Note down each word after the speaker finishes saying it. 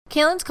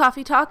Kaylin's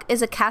Coffee Talk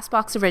is a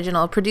CastBox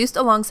original produced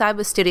alongside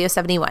with Studio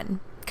 71.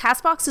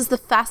 CastBox is the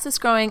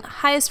fastest growing,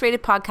 highest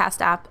rated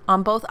podcast app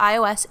on both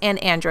iOS and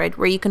Android,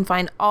 where you can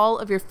find all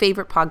of your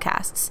favorite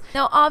podcasts.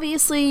 Now,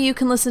 obviously, you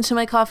can listen to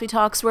my coffee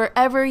talks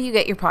wherever you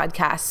get your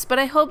podcasts, but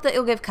I hope that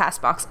you'll give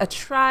CastBox a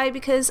try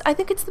because I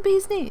think it's the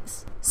bee's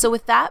knees. So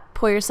with that,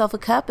 pour yourself a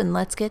cup and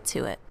let's get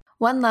to it.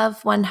 One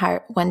love, one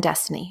heart, one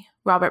destiny.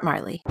 Robert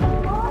Marley.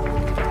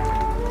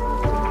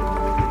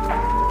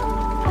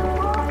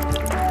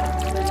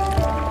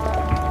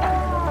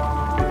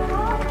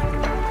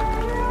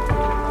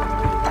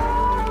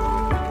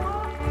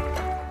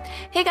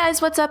 Hey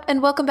guys, what's up?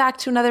 And welcome back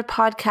to another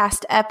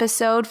podcast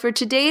episode. For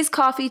today's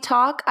coffee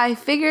talk, I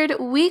figured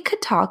we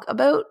could talk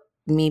about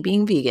me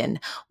being vegan.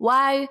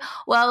 Why?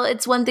 Well,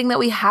 it's one thing that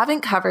we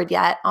haven't covered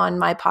yet on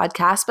my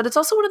podcast, but it's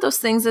also one of those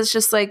things that's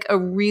just like a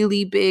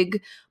really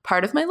big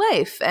part of my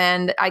life.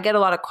 And I get a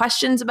lot of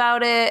questions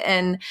about it.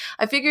 And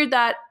I figured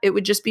that it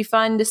would just be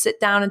fun to sit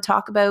down and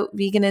talk about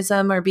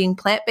veganism or being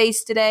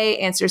plant-based today,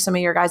 answer some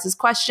of your guys'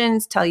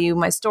 questions, tell you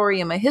my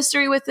story and my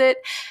history with it,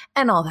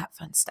 and all that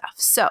fun stuff.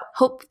 So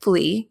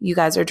hopefully you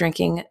guys are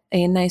drinking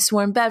a nice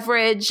warm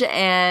beverage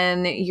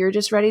and you're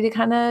just ready to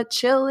kind of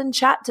chill and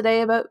chat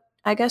today about,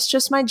 I guess,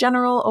 just my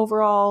general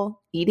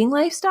overall eating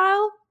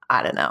lifestyle.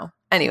 I don't know.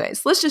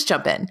 Anyways, let's just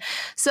jump in.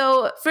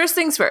 So first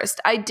things first,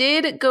 I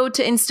did go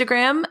to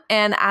Instagram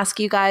and ask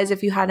you guys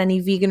if you had any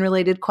vegan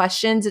related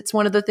questions. It's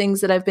one of the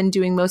things that I've been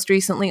doing most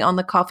recently on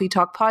the Coffee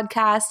Talk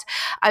podcast.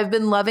 I've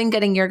been loving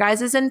getting your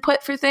guys'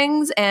 input for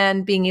things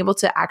and being able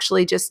to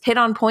actually just hit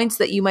on points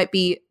that you might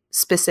be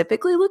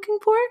specifically looking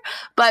for.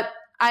 But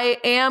I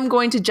am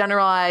going to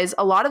generalize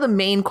a lot of the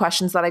main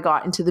questions that I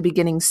got into the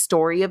beginning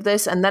story of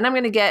this, and then I'm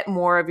going to get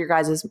more of your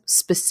guys'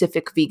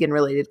 specific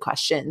vegan-related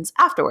questions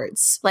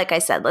afterwards. Like I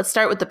said, let's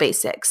start with the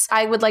basics.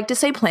 I would like to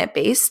say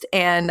plant-based,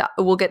 and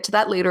we'll get to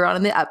that later on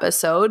in the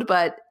episode,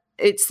 but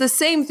it's the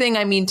same thing,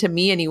 I mean, to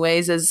me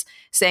anyways, as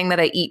saying that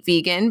I eat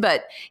vegan.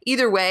 But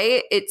either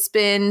way, it's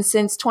been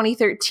since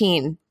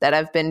 2013 that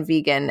I've been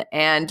vegan.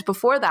 And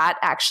before that,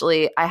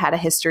 actually, I had a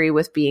history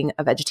with being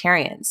a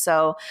vegetarian.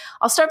 So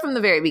I'll start from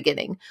the very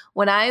beginning.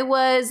 When I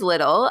was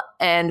little,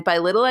 and by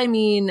little, I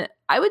mean,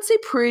 I would say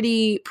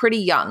pretty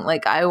young,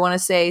 like I want to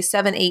say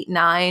 7, 8,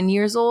 9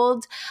 years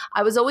old.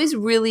 I was always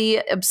really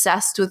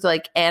obsessed with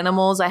like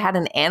animals. I had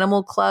an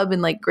animal club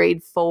in like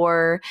grade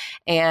 4.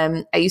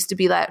 And I used to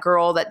be that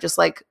girl that just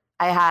like,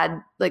 I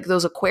had like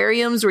those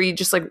aquariums where you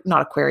just like,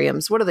 not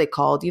aquariums, what are they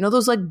called? You know,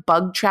 those like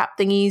bug trap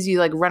thingies, you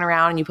like run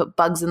around and you put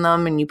bugs in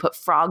them and you put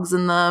frogs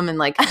in them. And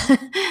like,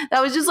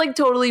 that was just like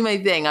totally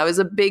my thing. I was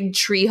a big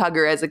tree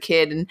hugger as a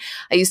kid. And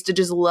I used to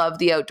just love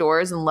the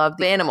outdoors and love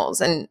the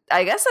animals. And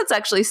I guess that's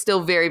actually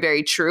still very,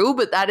 very true.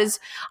 But that is,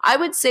 I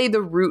would say,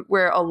 the root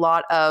where a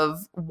lot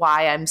of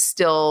why I'm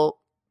still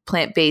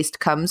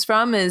plant-based comes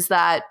from is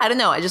that, I don't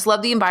know, I just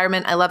love the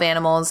environment. I love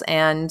animals.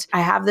 And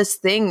I have this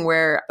thing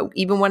where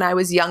even when I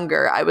was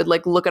younger, I would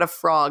like look at a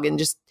frog and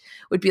just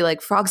would be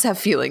like, frogs have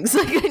feelings.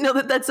 Like, I know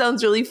that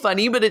sounds really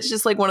funny, but it's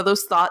just like one of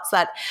those thoughts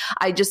that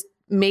I just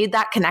made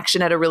that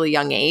connection at a really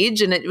young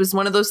age. And it was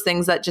one of those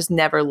things that just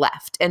never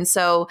left. And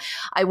so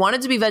I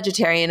wanted to be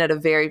vegetarian at a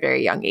very,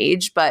 very young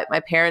age, but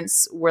my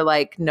parents were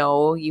like,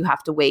 no, you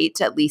have to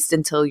wait at least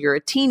until you're a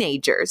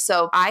teenager.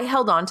 So I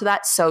held on to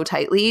that so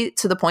tightly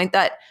to the point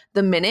that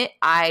the minute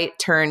I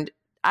turned,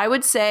 I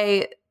would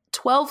say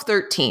 12,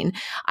 13,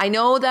 I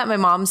know that my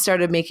mom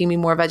started making me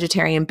more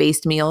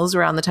vegetarian-based meals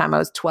around the time I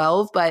was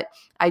 12, but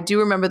I do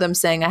remember them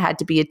saying I had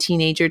to be a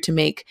teenager to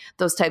make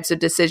those types of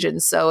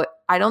decisions. So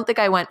I don't think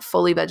I went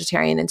fully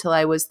vegetarian until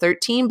I was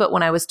 13, but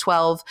when I was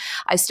 12,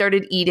 I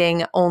started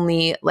eating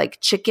only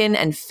like chicken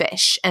and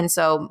fish. And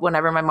so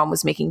whenever my mom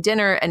was making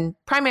dinner, and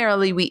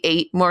primarily we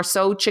ate more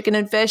so chicken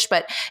and fish,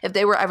 but if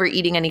they were ever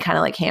eating any kind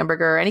of like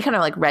hamburger or any kind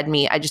of like red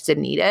meat, I just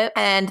didn't eat it.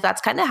 And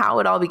that's kind of how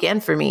it all began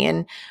for me.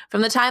 And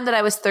from the time that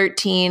I was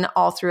 13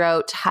 all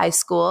throughout high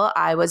school,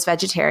 I was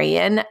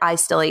vegetarian. I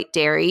still ate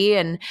dairy,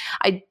 and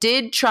I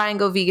did try and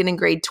go vegan in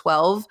grade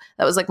 12.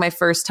 That was like my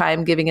first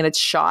time giving it a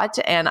shot.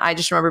 And I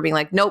just remember being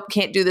like, nope,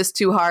 can't do this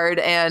too hard.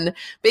 And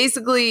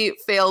basically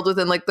failed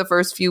within like the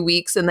first few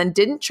weeks and then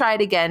didn't try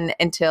it again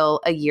until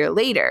a year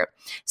later.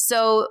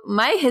 So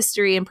my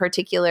history in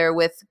particular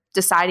with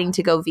deciding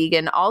to go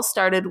vegan all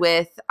started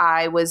with,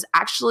 I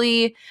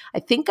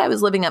think I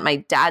was living at my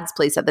dad's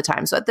place at the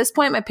time. So at this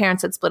point, my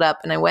parents had split up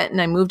and I went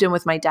and I moved in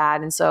with my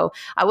dad. And so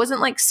I wasn't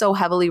like so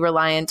heavily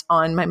reliant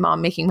on my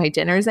mom making my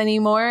dinners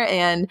anymore.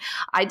 And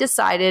I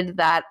decided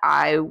that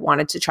I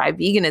wanted to try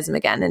veganism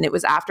again. And it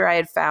was after I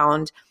had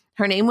found,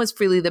 her name was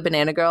Freely the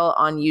Banana Girl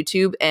on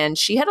YouTube. And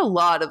she had a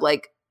lot of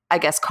like, I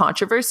guess,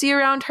 controversy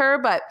around her,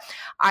 but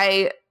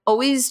I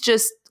always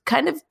just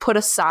kind of put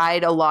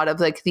aside a lot of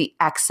like the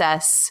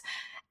excess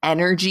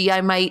energy,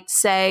 I might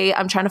say.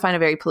 I'm trying to find a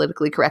very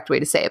politically correct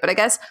way to say it, but I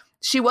guess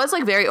she was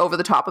like very over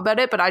the top about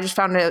it, but I just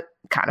found it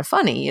kind of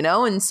funny, you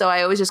know? And so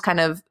I always just kind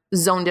of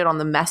zoned in on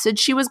the message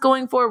she was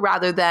going for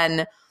rather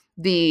than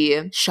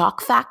the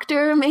shock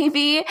factor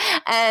maybe.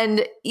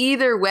 And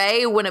either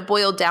way, when it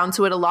boiled down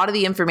to it, a lot of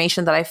the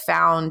information that I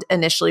found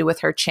initially with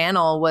her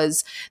channel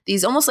was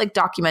these almost like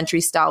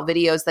documentary style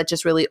videos that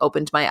just really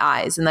opened my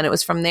eyes. And then it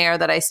was from there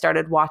that I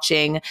started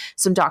watching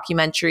some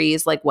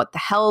documentaries like What the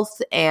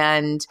Health,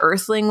 and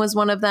Earthling was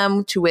one of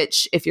them, to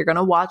which if you're going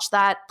to watch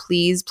that,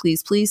 please,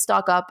 please, please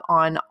stock up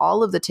on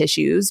all of the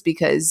tissues,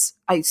 because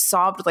I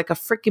sobbed like a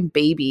freaking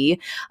baby.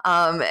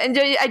 And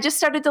I just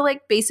started to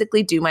like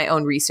basically do my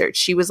own research.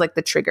 She was like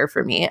the trigger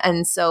for me.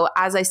 And so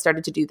as I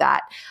started to do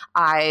that,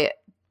 I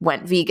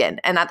went vegan.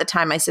 And at the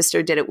time, my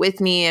sister did it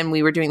with me, and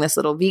we were doing this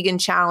little vegan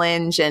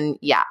challenge. And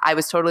yeah, I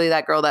was totally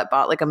that girl that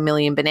bought like a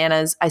million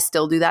bananas. I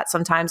still do that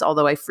sometimes,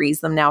 although I freeze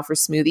them now for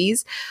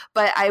smoothies.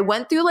 But I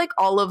went through like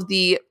all of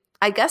the,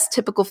 I guess,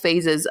 typical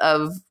phases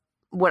of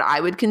what I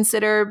would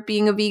consider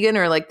being a vegan,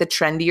 or like the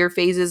trendier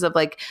phases of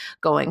like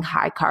going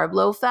high carb,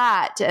 low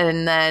fat,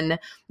 and then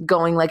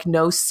going like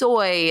no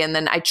soy. And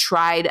then I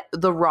tried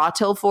the raw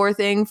till 4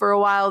 thing for a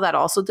while. That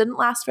also didn't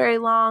last very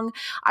long.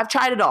 I've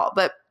tried it all,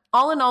 but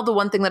all in all, the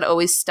one thing that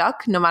always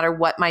stuck, no matter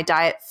what my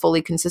diet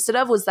fully consisted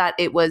of, was that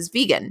it was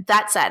vegan.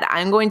 That said,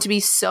 I'm going to be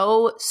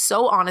so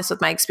honest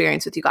with my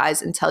experience with you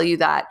guys and tell you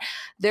that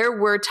there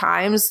were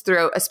times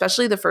throughout,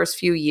 especially the first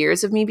few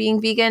years of me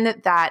being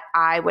vegan, that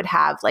I would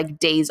have like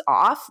days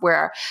off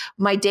where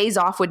my days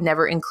off would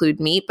never include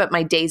meat, but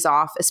my days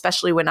off,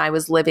 especially when I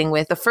was living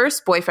with the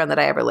first boyfriend that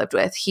I ever lived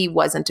with, he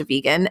wasn't a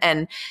vegan,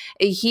 and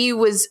he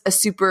was a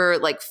super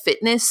like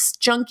fitness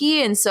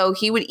junkie. And so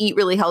he would eat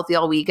really healthy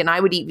all week, and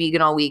I would eat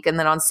vegan all week. And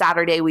then on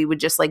Saturday, we would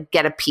just like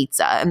get a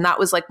pizza. And that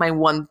was like my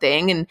one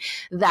thing. And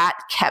that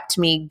kept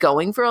me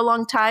going for a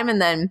long time.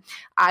 And then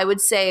I would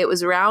say it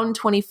was around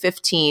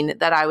 2015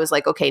 that I was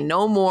like, okay,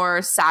 no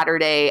more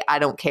Saturday I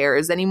don't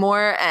cares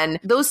anymore. And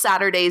those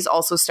Saturdays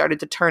also started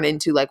to turn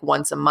into like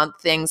once a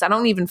month things. I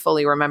don't even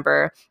fully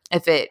remember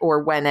if it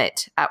or when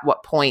it at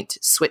what point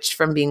switched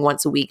from being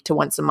once a week to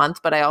once a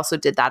month. But I also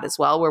did that as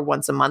well, where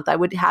once a month I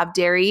would have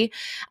dairy.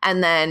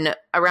 And then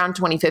around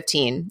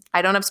 2015,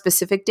 I don't have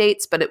specific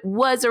dates, but it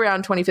was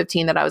around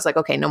 2015 that I was like,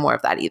 okay, no more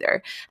of that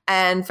either.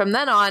 And from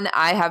then on,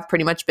 I have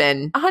pretty much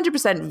been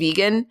 100%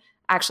 vegan.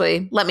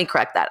 Actually, let me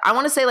correct that. I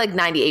want to say like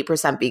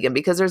 98% vegan,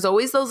 because there's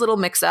always those little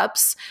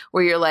mix-ups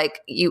where you're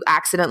like, you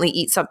accidentally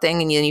eat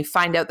something and then you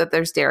find out that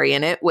there's dairy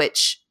in it,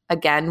 which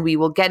again, we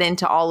will get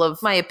into all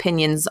of my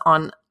opinions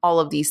on all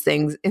of these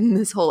things in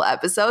this whole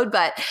episode.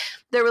 But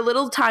there were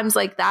little times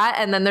like that.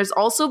 And then there's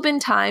also been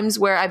times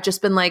where I've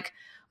just been like,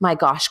 my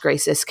gosh,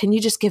 Graces, can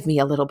you just give me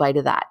a little bite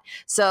of that?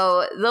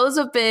 So those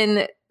have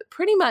been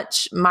pretty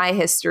much my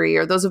history,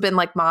 or those have been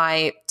like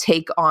my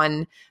take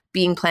on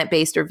being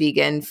plant-based or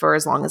vegan for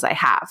as long as I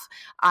have.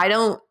 I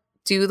don't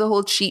do the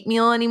whole cheat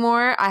meal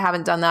anymore. I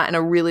haven't done that in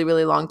a really,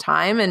 really long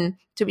time. And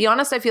to be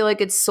honest, I feel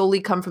like it's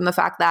solely come from the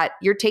fact that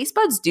your taste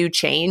buds do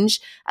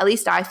change. At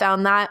least I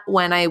found that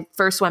when I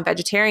first went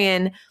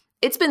vegetarian.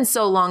 It's been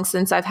so long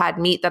since I've had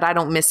meat that I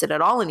don't miss it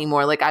at all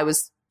anymore. Like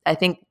I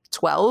think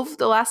 12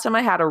 the last time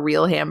I had a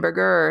real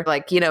hamburger, or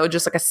like, you know,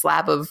 just like a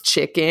slab of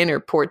chicken or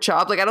pork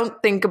chop. Like I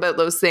don't think about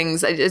those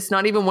things. It's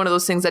not even one of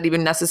those things that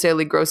even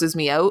necessarily grosses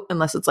me out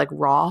unless it's like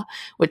raw,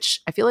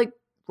 which I feel like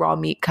raw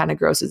meat kind of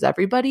grosses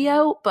everybody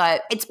out.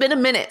 But it's been a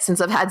minute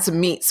since I've had some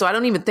meat, so I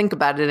don't even think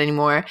about it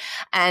anymore.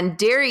 And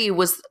dairy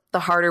was the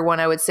harder one,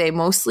 I would say,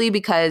 mostly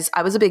because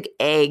I was a big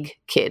egg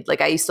kid.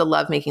 Like I used to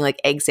love making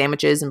like egg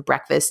sandwiches and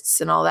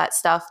breakfasts and all that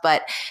stuff.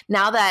 But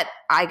now that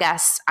I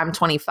guess I'm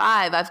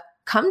 25, I've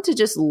come to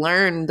just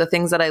learn the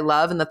things that I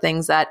love and the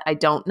things that I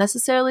don't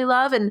necessarily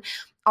love. And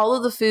all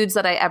of the foods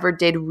that I ever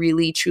did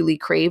really, truly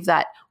crave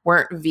that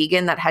weren't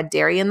vegan, that had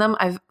dairy in them,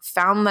 I've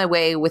found my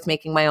way with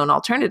making my own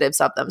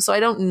alternatives of them. So I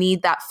don't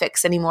need that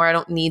fix anymore. I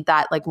don't need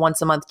that like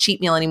once a month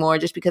cheat meal anymore,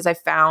 just because I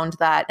found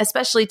that,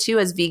 especially too,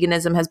 as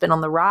veganism has been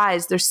on the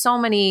rise, there's so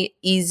many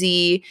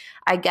easy,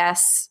 I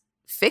guess,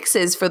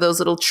 fixes for those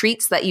little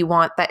treats that you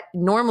want that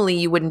normally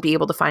you wouldn't be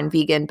able to find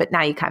vegan, but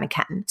now you kind of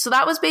can. So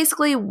that was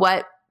basically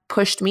what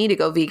pushed me to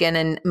go vegan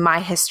and my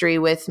history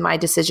with my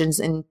decisions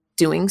in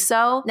doing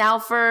so. Now,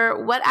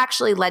 for what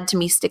actually led to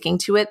me sticking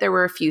to it, there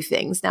were a few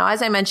things. Now,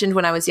 as I mentioned,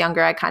 when I was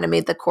younger, I kind of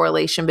made the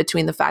correlation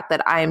between the fact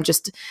that I am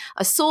just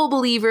a sole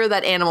believer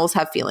that animals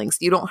have feelings.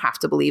 You don't have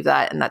to believe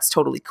that, and that's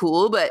totally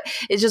cool, but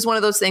it's just one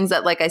of those things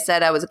that, like I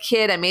said, I was a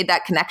kid, I made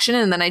that connection,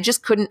 and then I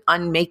just couldn't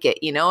unmake it.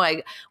 You know,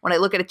 when I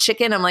look at a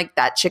chicken, I'm like,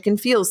 that chicken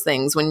feels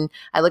things. When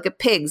I look at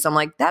pigs, I'm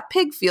like, that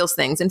pig feels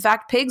things. In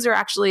fact, pigs are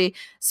actually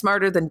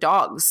smarter than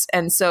dogs.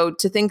 And so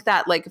to think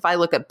that, like, if I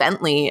look at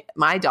Bentley,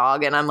 my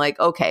dog, and I'm like,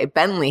 okay,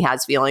 Bentley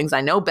has feelings.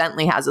 I know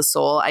Bentley has a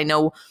soul. I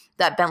know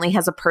that Bentley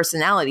has a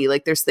personality.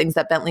 Like there's things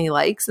that Bentley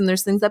likes and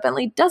there's things that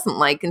Bentley doesn't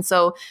like. And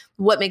so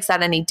what makes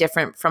that any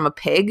different from a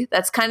pig?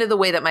 That's kind of the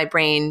way that my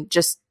brain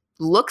just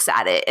looks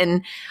at it.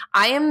 And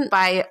I am,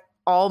 by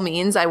all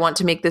means, I want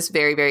to make this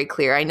very, very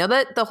clear. I know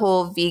that the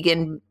whole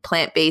vegan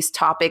plant-based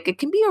topic, it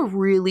can be a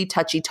really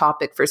touchy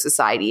topic for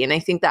society. And I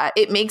think that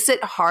it makes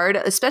it hard,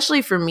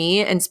 especially for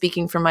me, and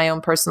speaking from my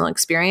own personal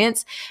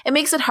experience, it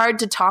makes it hard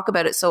to talk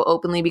about it so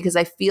openly because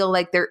I feel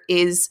like there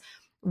is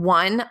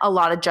one, a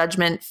lot of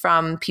judgment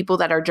from people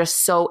that are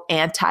just so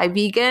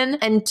anti-vegan.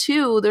 And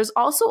two, there's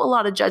also a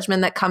lot of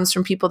judgment that comes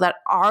from people that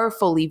are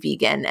fully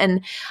vegan.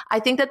 And I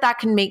think that that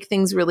can make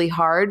things really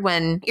hard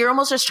when you're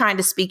almost just trying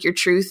to speak your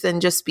truth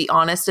and just be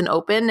honest and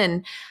open.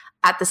 And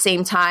at the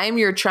same time,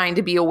 you're trying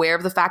to be aware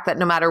of the fact that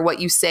no matter what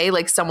you say,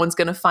 like someone's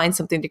going to find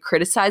something to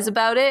criticize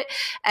about it.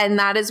 And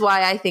that is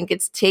why I think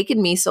it's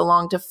taken me so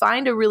long to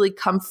find a really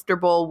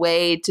comfortable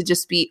way to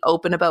just be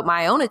open about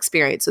my own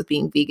experience with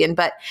being vegan.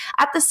 But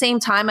at the same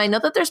time, I know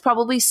that there's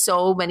probably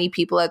so many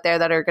people out there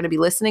that are going to be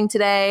listening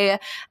today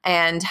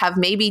and have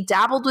maybe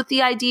dabbled with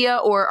the idea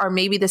or are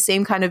maybe the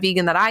same kind of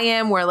vegan that I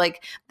am, where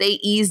like they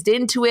eased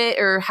into it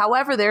or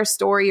however their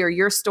story or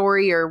your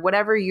story or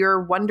whatever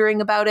you're wondering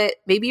about it.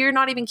 Maybe you're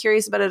not even curious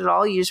about it at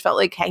all. You just felt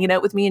like hanging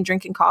out with me and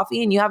drinking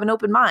coffee and you have an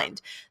open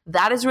mind.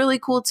 That is really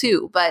cool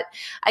too. But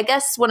I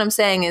guess what I'm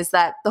saying is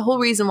that the whole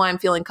reason why I'm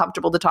feeling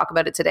comfortable to talk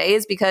about it today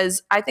is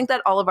because I think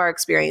that all of our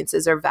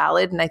experiences are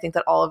valid and I think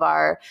that all of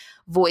our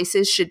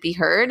voices should be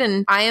heard.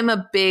 And I am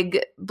a big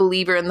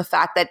believer in the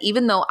fact that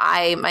even though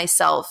I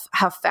myself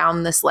have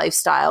found this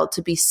lifestyle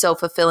to be so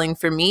fulfilling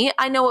for me,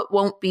 I know it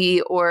won't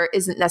be or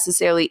isn't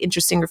necessarily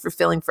interesting or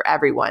fulfilling for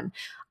everyone.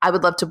 I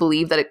would love to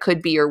believe that it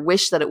could be or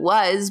wish that it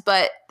was,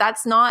 but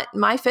that's not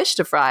my fish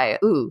to fry.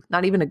 Ooh,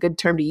 not even a good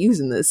term to use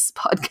in this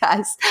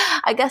podcast.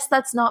 I guess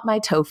that's not my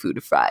tofu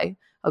to fry.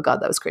 Oh God,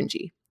 that was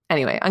cringy.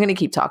 Anyway, I'm going to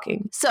keep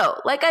talking. So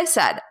like I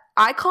said,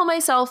 I call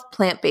myself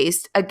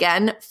plant-based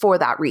again for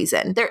that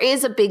reason. There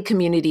is a big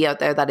community out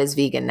there that is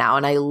vegan now,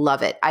 and I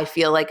love it. I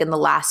feel like in the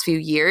last few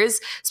years,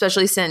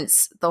 especially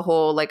since the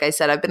whole, like I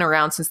said, I've been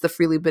around since the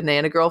Freely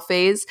Banana Girl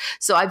phase.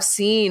 So I've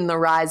seen the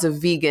rise of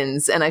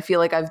vegans, and I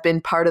feel like I've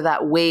been part of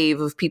that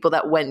wave of people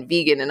that went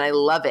vegan, and I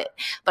love it.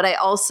 But I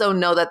also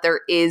know that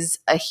there is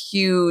a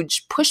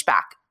huge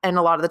pushback, and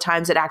a lot of the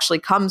times it actually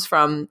comes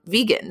from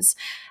vegans.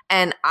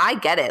 And I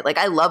get it. Like,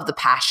 I love the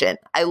passion.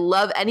 I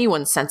love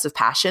anyone's sense of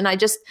passion. I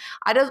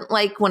don't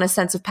like when a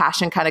sense of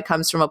passion kind of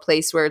comes from a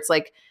place where it's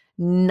like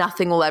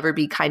nothing will ever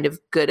be kind of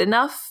good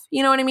enough.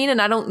 You know what I mean?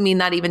 And I don't mean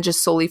that even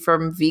just solely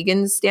from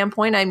vegan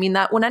standpoint. I mean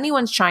that when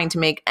anyone's trying to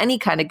make any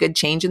kind of good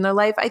change in their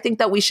life, I think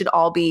that we should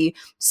all be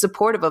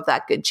supportive of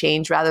that good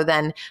change rather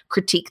than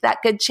critique that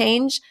good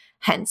change.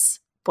 Hence,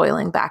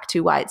 boiling back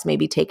to why it's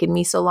maybe taken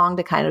me so long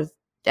to kind of,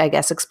 I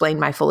guess, explain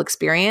my full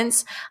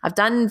experience. I've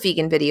done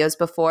vegan videos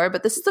before,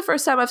 but this is the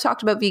first time I've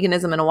talked about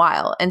veganism in a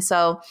while. And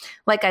so,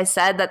 like I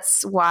said,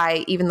 that's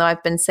why even though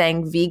I've been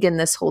saying vegan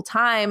this whole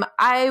time,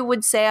 I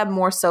would say I'm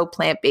more so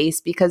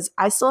plant-based because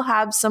I still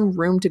have some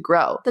room to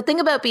grow. The thing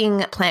about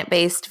being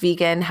plant-based,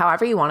 vegan,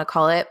 however you want to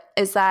call it,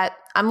 is that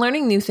I'm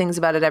learning new things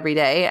about it every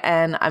day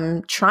and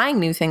I'm trying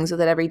new things with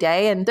it every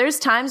day. And there's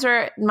times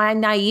where my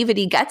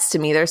naivety gets to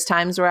me. There's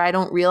times where I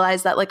don't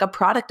realize that like a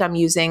product I'm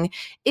using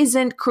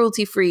isn't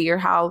cruelty-free, or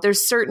how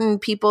there's certain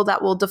people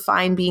that will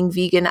define being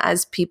vegan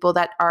as people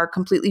that are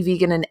completely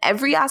vegan in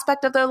every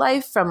aspect of their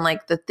life, from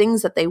like the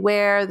things that they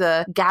wear,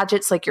 the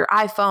gadgets like your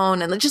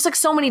iPhone, and just like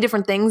so many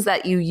different things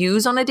that you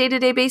use on a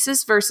day-to-day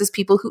basis versus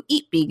people who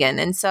eat vegan.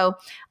 And so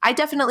I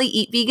definitely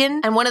eat vegan.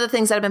 And one of the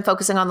things that I've been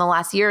focusing on the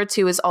last year or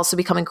two is also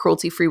becoming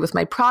cruelty-free with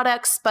my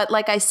products. But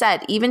like I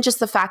said, even just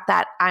the fact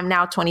that I'm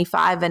now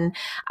 25 and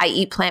I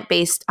eat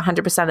plant-based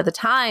 100% of the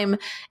time,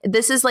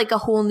 this is like a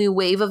whole new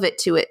wave of it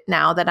to it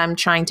now that I'm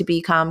trying to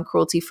become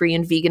cruelty-free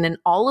and vegan in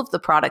all of the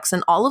products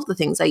and all of the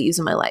things I use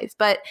in my life.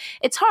 But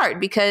it's hard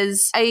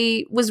because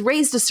I was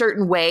raised a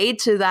certain way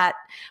to that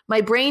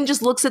my brain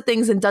just looks at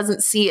things and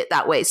doesn't see it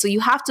that way. So you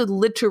have to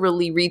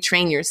literally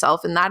retrain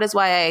yourself. And that is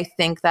why I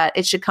think that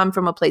it should come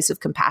from a place of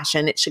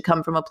compassion. It should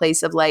come from a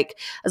place of like,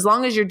 as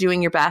long as you're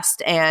doing your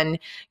best and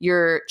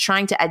you're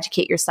trying to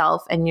educate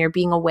yourself and you're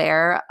being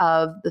aware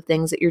of the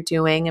things that you're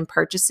doing and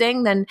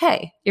purchasing, then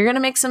hey, you're going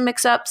to make some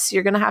mix-ups.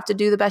 You're going to have to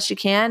do the best you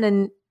can.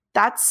 And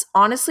that's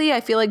honestly,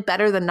 I feel like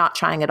better than not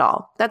trying at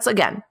all. That's,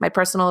 again, my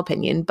personal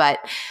opinion. But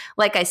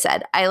like I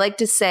said, I like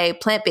to say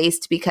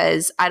plant-based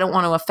because I don't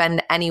want to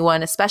offend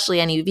anyone,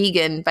 especially any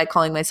vegan, by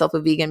calling myself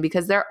a vegan,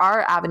 because there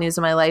are avenues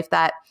in my life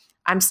that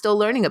I'm still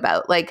learning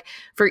about. Like,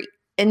 for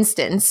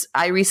instance,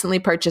 I recently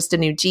purchased a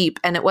new Jeep,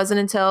 and it wasn't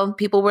until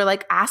people were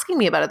like asking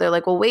me about it. They're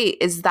like, well, wait,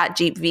 is that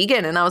Jeep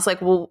vegan? And I was like,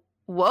 well,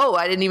 whoa,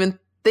 I didn't even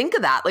think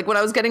of that. Like, when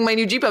I was getting my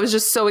new Jeep, I was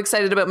just so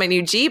excited about my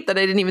new Jeep that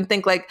I didn't even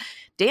think like,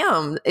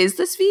 damn, is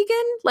this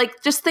vegan?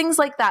 Like, just things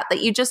like that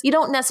you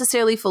don't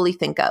necessarily fully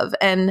think of.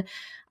 And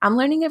I'm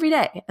learning every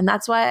day. And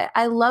that's why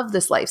I love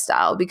this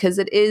lifestyle, because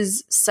it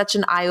is such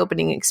an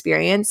eye-opening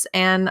experience.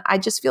 And I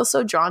just feel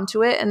so drawn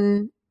to it.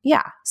 And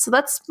yeah, so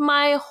that's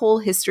my whole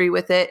history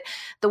with it,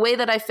 the way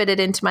that I fit it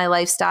into my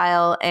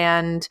lifestyle,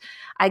 and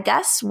I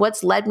guess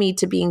what's led me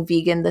to being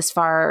vegan this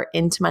far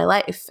into my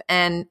life,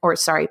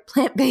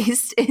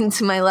 plant-based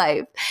into my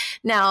life.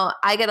 Now,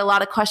 I get a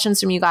lot of questions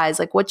from you guys,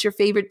 like, what's your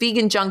favorite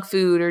vegan junk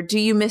food? Or do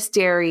you miss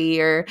dairy?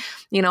 Or,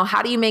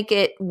 how do you make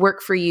it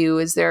work for you?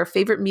 Is there a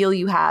favorite meal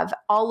you have?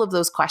 All of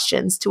those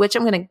questions, to which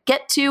I'm going to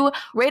get to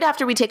right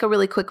after we take a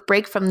really quick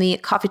break from the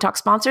Coffee Talk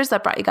sponsors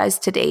that brought you guys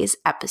today's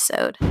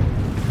episode.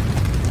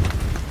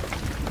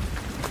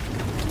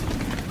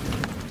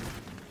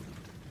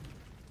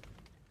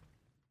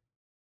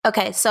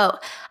 Okay, so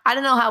I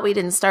don't know how we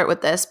didn't start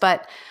with this,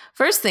 but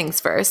first things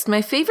first,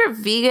 my favorite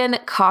vegan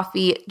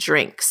coffee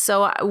drink.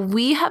 So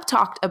we have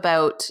talked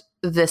about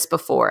this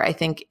before, I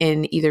think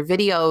in either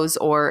videos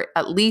or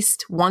at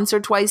least once or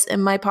twice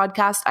in my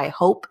podcast. I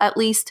hope at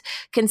least,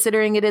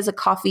 considering it is a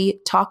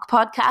coffee talk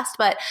podcast.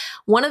 But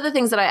one of the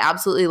things that I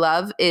absolutely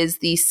love is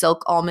the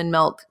Silk Almond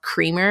Milk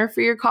Creamer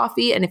for your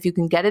coffee. And if you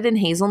can get it in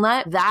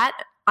hazelnut, that,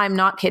 I'm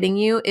not kidding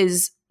you,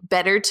 is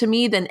better to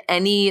me than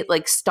any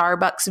like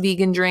Starbucks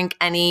vegan drink,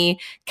 any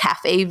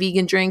cafe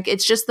vegan drink.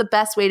 It's just the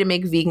best way to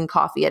make vegan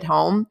coffee at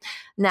home.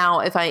 Now,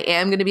 if I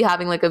am going to be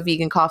having like a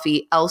vegan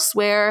coffee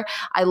elsewhere,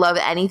 I love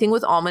anything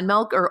with almond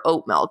milk or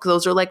oat milk.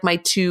 Those are like my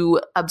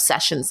two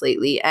obsessions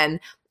lately. And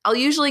I'll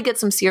usually get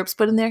some syrups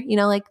put in there, you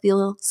know, like the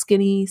little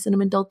skinny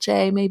cinnamon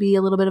dolce, maybe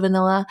a little bit of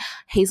vanilla,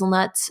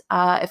 hazelnuts.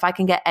 If I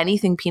can get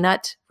anything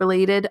peanut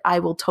related, I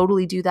will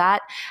totally do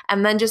that.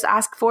 And then just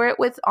ask for it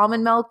with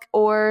almond milk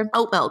or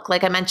oat milk,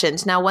 like I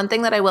mentioned. Now, one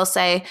thing that I will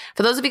say,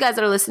 for those of you guys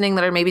that are listening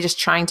that are maybe just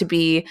trying to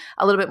be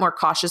a little bit more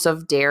cautious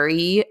of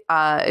dairy,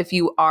 if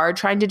you are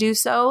trying to do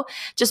so,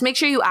 just make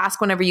sure you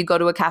ask whenever you go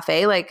to a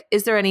cafe, like,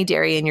 is there any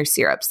dairy in your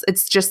syrups?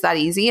 It's just that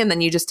easy. And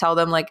then you just tell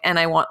them like, and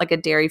I want like a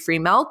dairy-free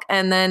milk.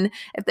 And then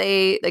if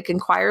they like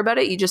inquire about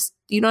it,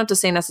 you don't have to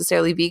say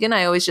necessarily vegan.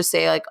 I always just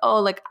say like,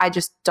 oh, like I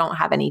just don't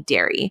have any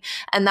dairy.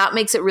 And that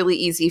makes it really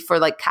easy for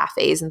like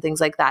cafes and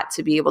things like that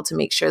to be able to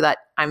make sure that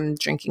I'm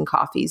drinking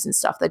coffees and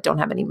stuff that don't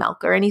have any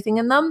milk or anything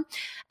in them.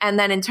 And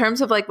then in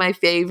terms of like my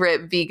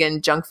favorite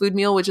vegan junk food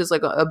meal, which is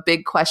like a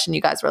big question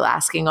you guys were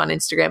asking on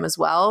Instagram as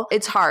well,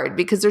 it's hard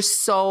because there's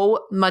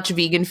so much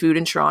vegan food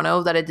in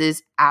Toronto that it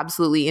is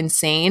absolutely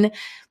insane.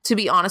 To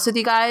be honest with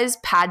you guys,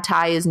 pad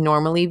thai is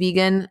normally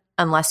vegan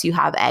unless you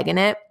have egg in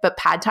it. But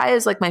pad thai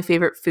is like my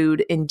favorite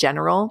food in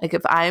general. Like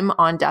if I'm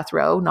on death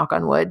row, knock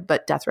on wood,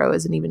 but death row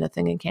isn't even a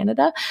thing in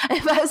Canada.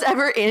 If I was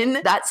ever in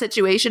that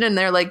situation and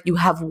they're like, you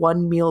have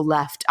one meal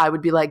left, I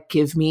would be like,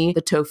 give me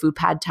the tofu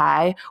pad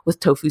thai with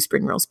tofu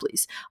spring rolls,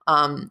 please.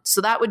 So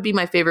that would be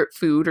my favorite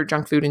food or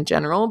junk food in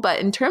general. But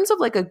in terms of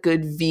like a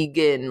good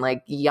vegan,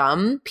 like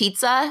yum,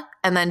 pizza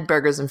and then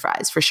burgers and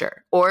fries for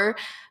sure. Or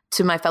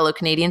to my fellow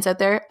Canadians out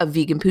there, a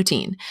vegan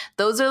poutine.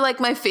 Those are like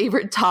my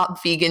favorite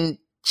top vegan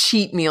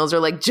cheat meals or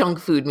like junk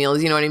food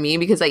meals, you know what I mean?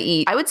 Because I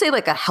eat, I would say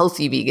like a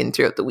healthy vegan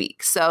throughout the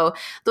week. So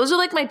those are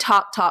like my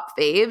top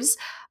faves.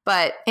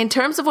 But in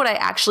terms of what I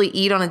actually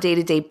eat on a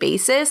day-to-day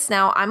basis,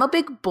 now I'm a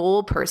big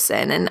bowl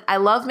person and I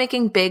love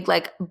making big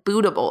like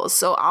Buddha bowls.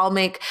 So I'll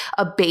make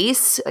a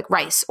base like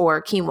rice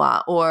or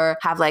quinoa or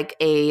have like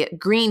a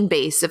green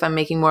base if I'm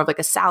making more of like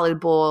a salad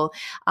bowl.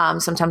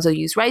 Sometimes I'll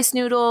use rice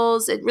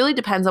noodles. It really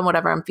depends on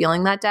whatever I'm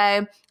feeling that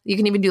day. You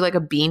can even do like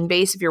a bean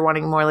base if you're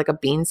wanting more like a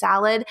bean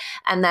salad.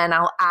 And then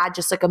I'll add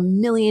just like a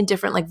million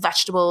different like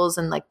vegetables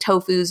and like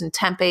tofus and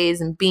tempehs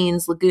and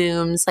beans,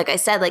 legumes. Like I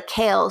said, like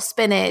kale,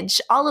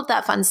 spinach, all of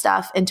that fun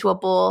stuff into a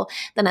bowl.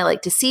 Then I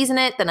like to season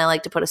it. Then I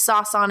like to put a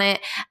sauce on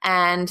it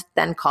and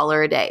then call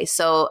her a day.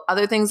 So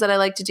other things that I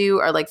like to do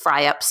are like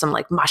fry up some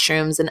like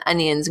mushrooms and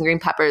onions and green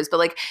peppers. But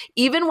like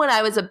even when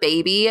I was a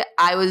baby,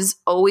 I was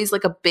always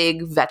like a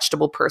big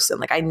vegetable person.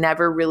 Like I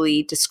never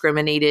really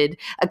discriminated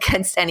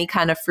against any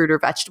kind of fruit or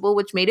vegetable,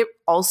 which made it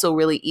also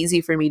really easy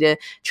for me to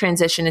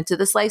transition into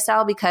this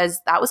lifestyle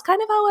because that was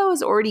kind of how I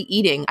was already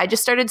eating. I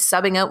just started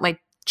subbing out my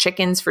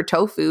chickens for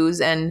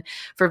tofus and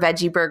for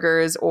veggie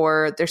burgers,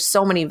 or there's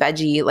so many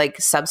veggie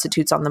like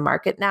substitutes on the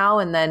market now.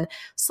 And then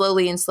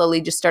slowly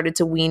just started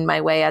to wean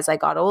my way as I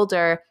got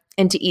older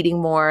into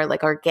eating more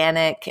like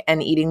organic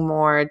and eating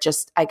more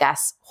just, I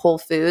guess, whole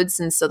foods.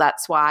 And so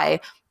that's why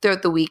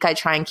throughout the week, I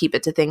try and keep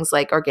it to things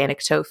like organic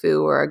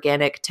tofu or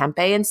organic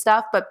tempeh and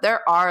stuff. But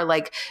there are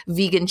like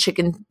vegan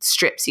chicken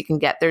strips you can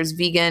get. There's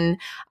vegan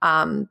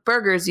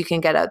burgers you can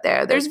get out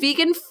there. There's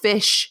vegan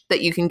fish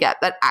that you can get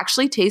that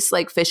actually tastes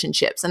like fish and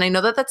chips. And I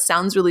know that that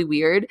sounds really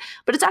weird,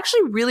 but it's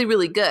actually really,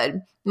 really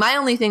good. My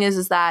only thing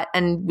is that,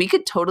 and we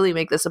could totally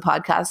make this a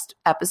podcast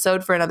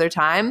episode for another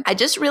time, I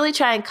just really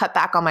try and cut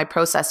back on my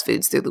processed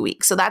foods through the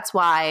week. So that's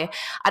why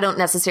I don't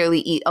necessarily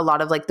eat a lot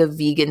of like the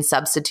vegan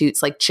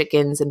substitutes like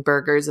chickens and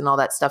burgers and all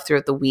that stuff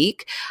throughout the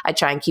week. I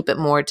try and keep it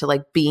more to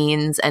like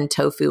beans and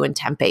tofu and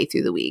tempeh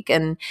through the week.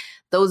 And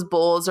those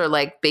bowls are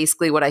like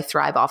basically what I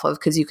thrive off of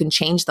because you can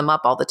change them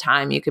up all the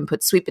time. You can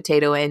put sweet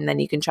potato in, then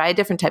you can try a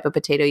different type of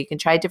potato. You can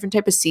try a different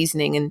type of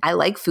seasoning. And I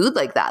like food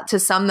like that. To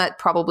some, that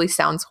probably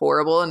sounds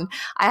horrible. And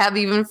I have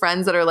even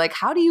friends that are like,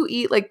 how do you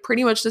eat like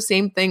pretty much the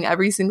same thing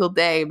every single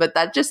day? But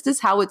that just is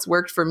how it's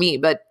worked for me.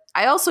 But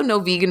I also know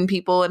vegan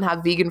people and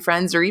have vegan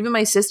friends, or even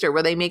my sister,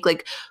 where they make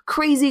like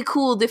crazy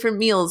cool different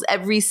meals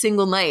every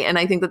single night. And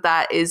I think that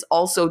that is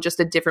also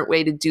just a different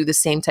way to do the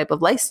same type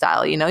of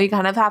lifestyle. You know, you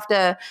kind of have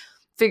to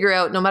figure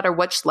out, no matter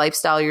which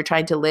lifestyle you're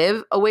trying to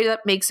live, a way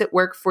that makes it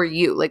work for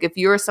you. Like if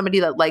you're somebody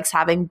that likes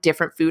having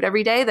different food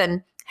every day,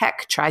 then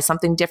heck, try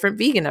something different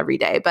vegan every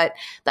day. But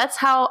that's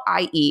how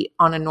I eat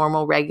on a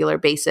normal, regular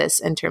basis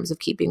in terms of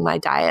keeping my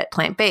diet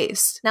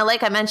plant-based. Now,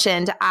 like I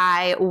mentioned,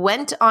 I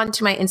went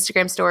onto my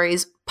Instagram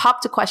stories,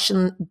 popped a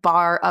question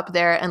bar up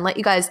there, and let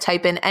you guys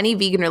type in any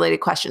vegan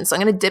related questions. So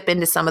I'm going to dip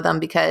into some of them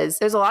because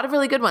there's a lot of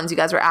really good ones you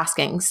guys were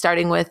asking,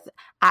 starting with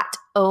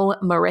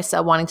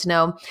 @Marissa wanting to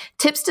know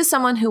tips to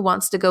someone who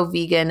wants to go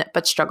vegan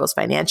but struggles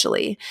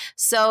financially.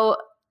 So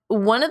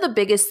one of the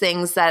biggest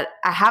things that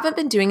I haven't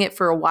been doing it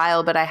for a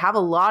while, but I have a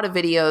lot of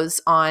videos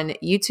on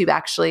YouTube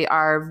actually,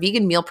 are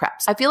vegan meal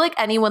preps. I feel like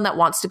anyone that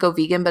wants to go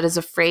vegan but is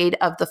afraid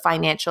of the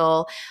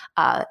financial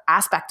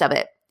aspect of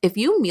it, if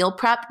you meal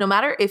prep, no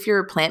matter if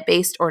you're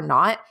plant-based or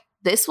not,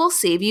 this will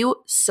save you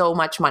so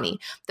much money.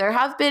 There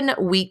have been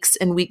weeks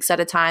and weeks at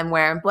a time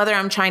where whether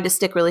I'm trying to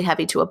stick really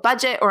heavy to a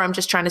budget or I'm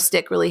just trying to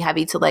stick really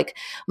heavy to like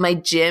my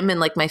gym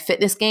and like my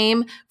fitness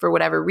game for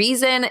whatever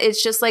reason,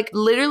 it's just like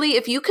literally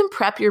if you can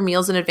prep your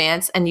meals in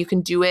advance and you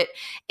can do it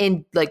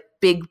in like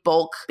big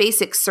bulk,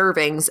 basic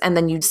servings, and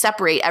then you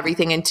separate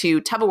everything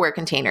into Tupperware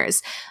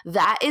containers,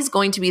 that is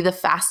going to be the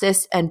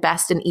fastest and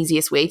best and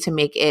easiest way to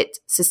make it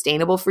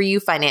sustainable for you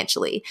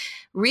financially.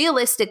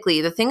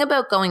 Realistically, the thing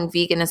about going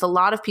vegan is a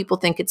lot of people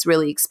think it's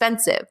really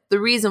expensive. The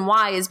reason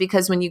why is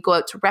because when you go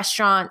out to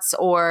restaurants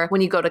or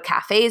when you go to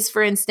cafes,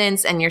 for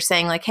instance, and you're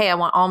saying like, hey, I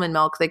want almond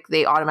milk, like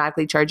they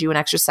automatically charge you an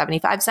extra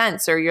 75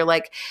 cents. Or you're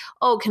like,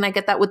 oh, can I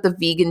get that with the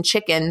vegan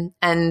chicken?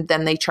 And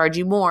then they charge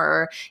you more.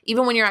 Or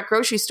even when you're at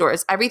grocery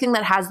stores, everything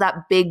that has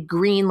that big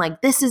green,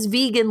 like this is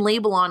vegan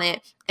label on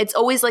it, it's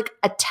always like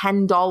a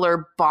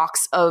 $10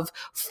 box of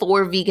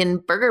 4 vegan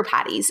burger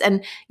patties.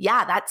 And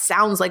yeah, that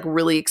sounds like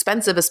really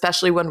expensive,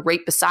 especially when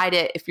right beside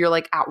it, if you're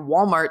like at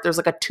Walmart, there's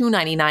like a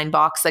 $2.99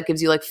 box that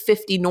gives you like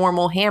 50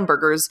 normal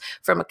hamburgers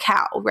from a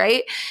cow,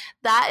 right?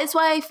 That is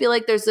why I feel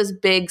like there's this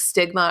big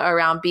stigma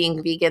around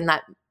being vegan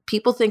that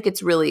people think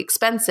it's really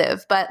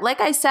expensive. But like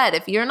I said,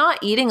 if you're not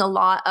eating a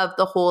lot of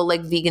the whole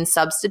like vegan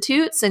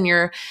substitutes and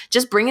you're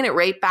just bringing it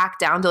right back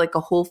down to like a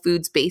Whole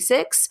Foods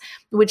basics,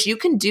 which you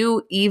can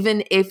do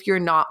even if you're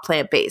not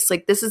plant-based.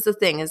 Like this is the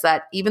thing, is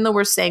that even though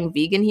we're saying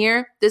vegan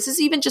here, this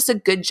is even just a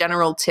good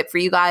general tip for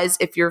you guys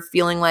if you're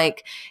feeling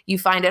like you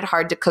find it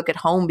hard to cook at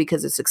home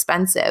because it's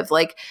expensive.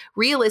 Like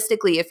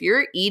realistically, if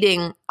you're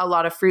eating a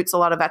lot of fruits, a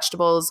lot of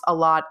vegetables, a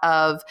lot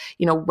of,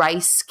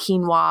 rice,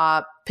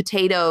 quinoa,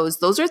 potatoes,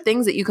 those are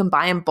things that you can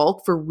buy in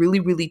bulk for really,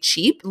 really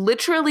cheap.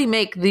 Literally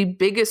make the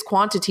biggest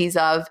quantities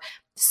of,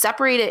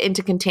 separate it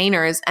into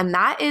containers. And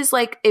that is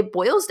like, it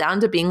boils down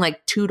to being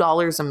like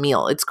 $2 a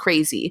meal. It's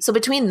crazy. So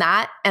between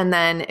that, and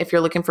then if you're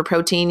looking for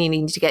protein, you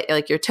need to get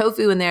like your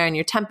tofu in there and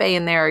your tempeh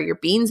in there, or your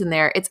beans in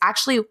there. It's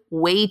actually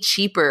way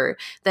cheaper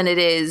than it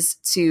is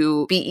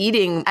to be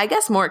eating, I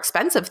guess, more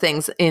expensive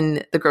things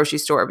in the grocery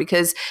store,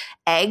 because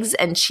eggs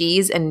and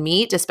cheese and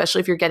meat,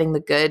 especially if you're getting the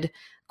good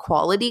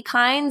quality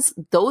kinds,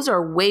 those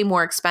are way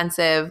more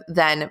expensive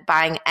than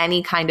buying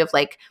any kind of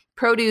like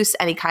produce,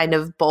 any kind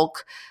of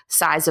bulk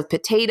size of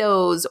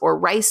potatoes or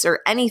rice or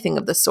anything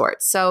of the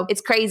sort. So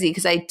it's crazy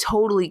because I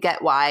totally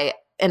get why.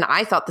 And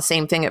I thought the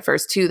same thing at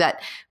first too,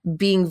 that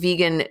being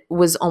vegan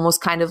was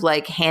almost kind of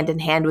like hand in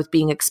hand with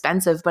being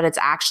expensive, but it's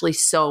actually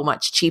so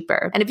much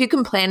cheaper. And if you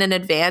can plan in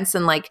advance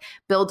and like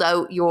build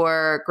out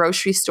your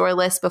grocery store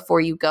list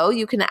before you go,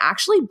 you can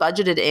actually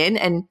budget it in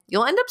and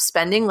you'll end up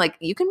spending like,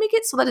 you can make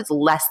it so that it's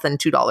less than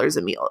 $2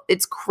 a meal.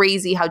 It's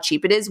crazy how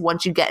cheap it is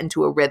once you get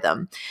into a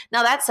rhythm.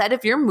 Now that said,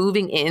 if you're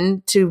moving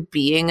into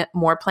being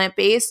more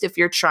plant-based, if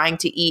you're trying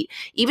to eat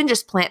even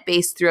just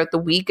plant-based throughout the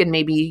week and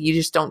maybe you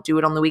just don't do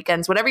it on the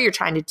weekends, whatever you're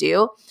trying to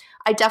do,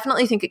 I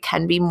definitely think it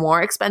can be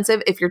more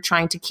expensive if you're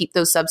trying to keep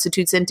those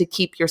substitutes in to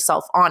keep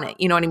yourself on it.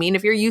 You know what I mean?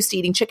 If you're used to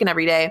eating chicken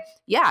every day,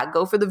 yeah,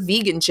 go for the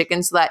vegan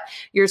chicken so that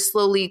you're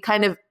slowly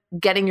kind of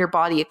getting your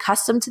body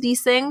accustomed to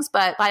these things.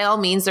 But by all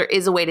means, there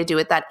is a way to do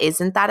it that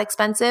isn't that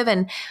expensive.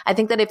 And I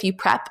think that if you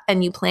prep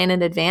and you plan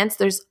in advance,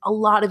 there's a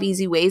lot of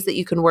easy ways that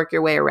you can work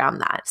your way around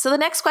that. So the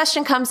next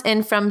question comes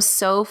in from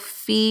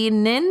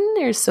Sophienin.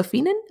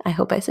 I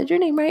hope I said your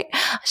name right.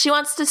 She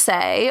wants to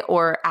say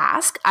or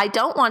ask, I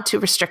don't want to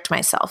restrict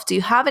myself. Do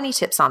you have any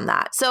tips on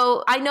that?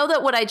 So I know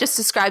that what I just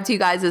described to you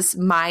guys is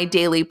my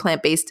daily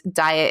plant-based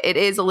diet. It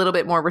is a little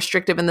bit more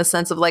restrictive in the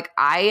sense of like,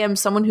 I am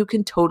someone who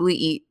can totally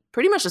eat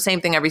pretty much the same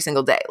thing every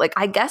single day. Like,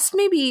 I guess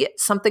maybe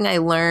something I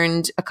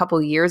learned a couple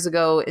of years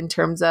ago in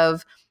terms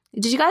of,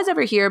 did you guys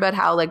ever hear about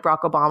how like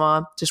Barack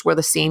Obama just wore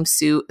the same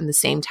suit and the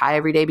same tie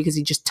every day because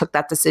he just took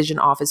that decision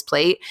off his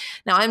plate?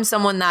 Now, I'm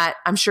someone that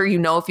I'm sure you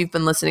know if you've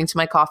been listening to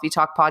my Coffee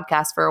Talk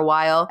podcast for a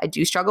while, I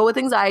do struggle with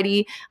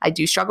anxiety. I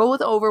do struggle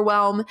with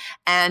overwhelm,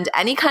 and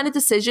any kind of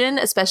decision,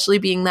 especially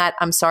being that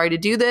I'm sorry to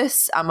do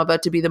this, I'm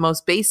about to be the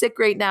most basic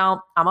right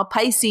now. I'm a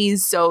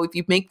Pisces. So if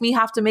you make me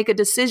have to make a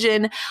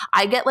decision,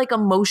 I get like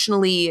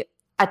emotionally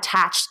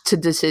attached to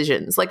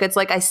decisions. Like, it's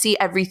like I see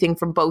everything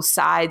from both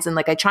sides and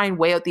like I try and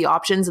weigh out the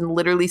options, and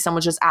literally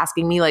someone's just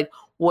asking me like,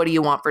 what do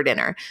you want for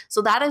dinner?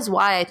 So that is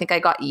why I think I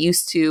got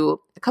used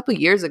to couple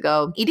years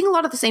ago, eating a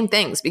lot of the same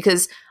things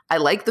because I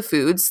like the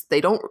foods.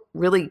 They don't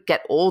really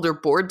get old or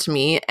bored to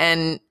me,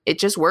 and it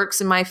just works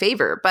in my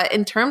favor. But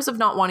in terms of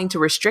not wanting to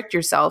restrict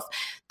yourself,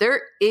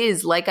 there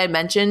is, like I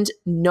mentioned,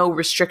 no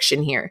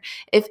restriction here.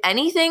 If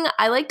anything,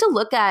 I like to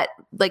look at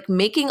like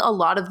making a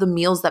lot of the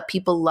meals that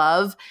people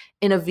love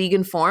in a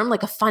vegan form,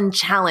 like a fun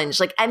challenge.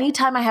 Like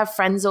anytime I have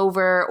friends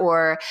over,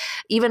 or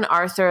even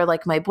Arthur,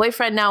 like my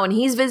boyfriend now, when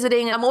he's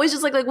visiting, I'm always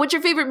just like, what's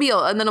your favorite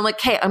meal? And then I'm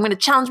like, hey, I'm going to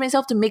challenge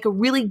myself to make a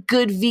really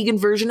good vegan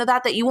version of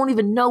that you won't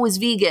even know is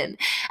vegan.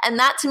 And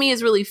that to me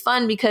is really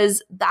fun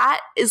because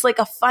that is like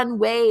a fun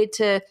way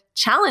to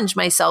challenge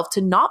myself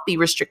to not be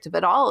restrictive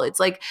at all. It's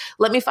like,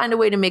 let me find a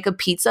way to make a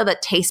pizza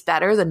that tastes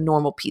better than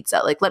normal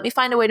pizza. Like, let me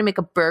find a way to make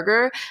a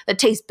burger that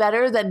tastes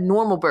better than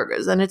normal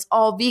burgers, and it's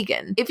all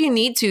vegan. If you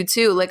need to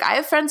too, like I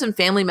have friends and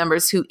family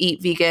members who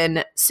eat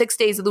vegan 6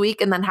 days of the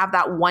week and then have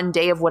that one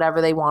day of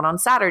whatever they want on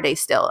Saturday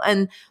still.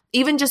 And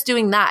even just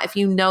doing that, if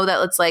you know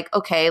that it's like,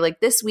 okay,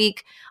 like this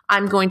week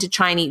I'm going to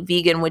try and eat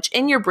vegan, which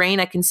in your brain,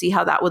 I can see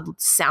how that would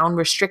sound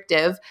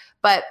restrictive,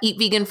 but eat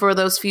vegan for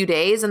those few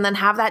days and then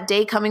have that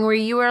day coming where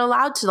you are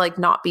allowed to like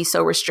not be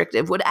so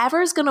restrictive.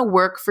 Whatever is going to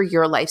work for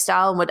your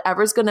lifestyle and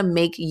whatever is going to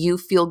make you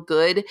feel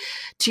good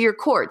to your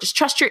core. Just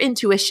trust your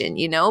intuition,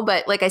 you know?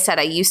 But like I said,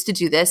 I used to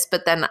do this,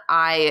 but then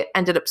I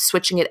ended up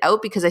switching it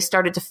out because I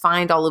started to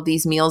find all of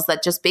these meals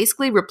that just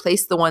basically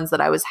replaced the ones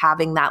that I was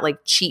having that like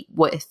cheat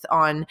with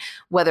on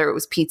whether it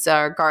was pizza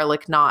or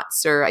garlic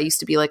knots, or I used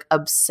to be like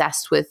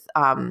obsessed with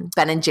Ben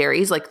and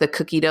Jerry's, like the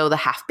cookie dough, the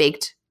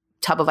half-baked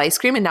tub of ice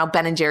cream. And now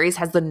Ben and Jerry's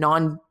has the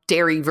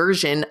non-dairy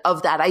version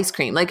of that ice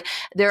cream. Like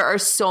there are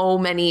so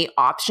many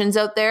options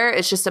out there.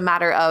 It's just a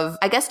matter of,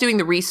 I guess, doing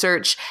the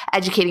research,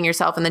 educating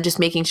yourself, and then just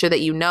making sure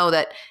that you know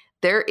that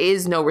there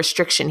is no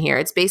restriction here.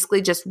 It's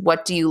basically just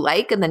what do you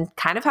like, and then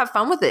kind of have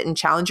fun with it and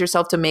challenge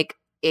yourself to make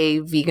a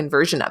vegan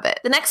version of it.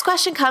 The next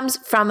question comes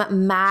from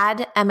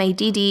Madd,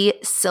 M-A-D-D,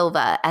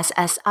 Silva,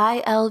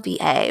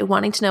 S-S-I-L-V-A,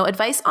 wanting to know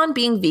advice on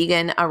being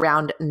vegan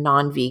around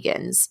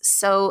non-vegans.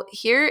 So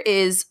here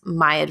is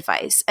my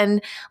advice.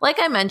 And like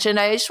I mentioned,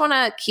 I just want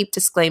to keep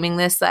disclaiming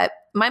this, that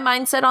my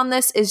mindset on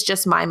this is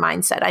just my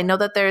mindset. I know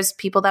that there's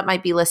people that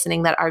might be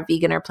listening that are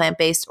vegan or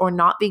plant-based or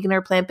not vegan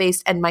or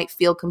plant-based and might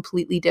feel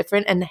completely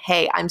different. And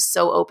hey, I'm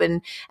so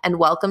open and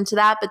welcome to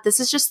that. But this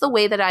is just the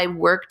way that I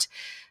worked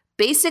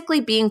basically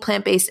being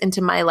plant-based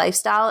into my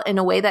lifestyle in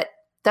a way that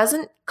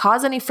doesn't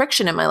cause any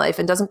friction in my life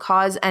and doesn't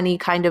cause any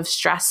kind of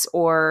stress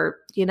or,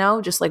 you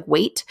know, just like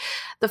weight.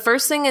 The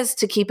first thing is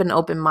to keep an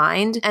open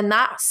mind. And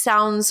that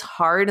sounds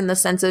hard in the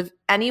sense of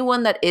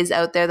anyone that is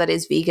out there that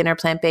is vegan or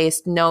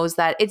plant-based knows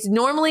that it's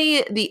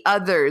normally the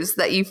others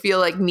that you feel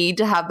like need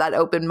to have that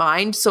open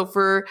mind. So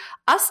for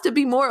us to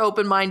be more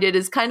open-minded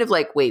is kind of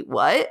like, wait,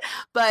 what?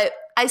 But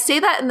I say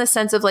that in the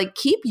sense of like,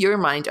 keep your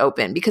mind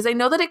open, because I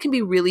know that it can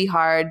be really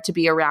hard to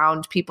be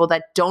around people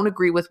that don't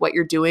agree with what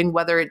you're doing,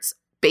 whether it's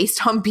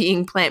based on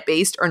being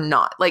plant-based or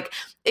not. Like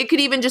it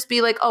could even just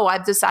be like, oh,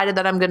 I've decided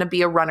that I'm going to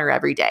be a runner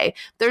every day.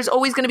 There's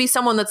always going to be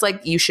someone that's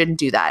like, you shouldn't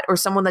do that. Or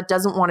someone that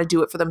doesn't want to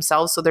do it for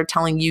themselves. So they're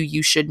telling you,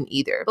 you shouldn't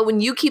either. But when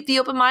you keep the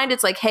open mind,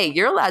 it's like, hey,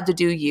 you're allowed to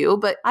do you,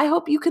 but I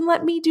hope you can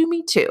let me do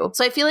me too.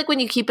 So I feel like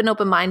when you keep an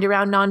open mind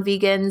around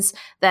non-vegans,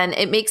 then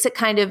it makes it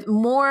kind of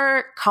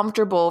more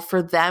comfortable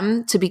for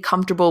them to be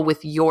comfortable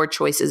with your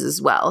choices as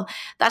well.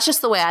 That's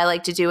just the way I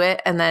like to do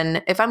it. And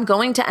then if I'm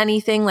going to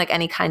anything, like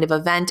any kind of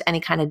event, any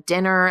kind of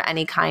dinner,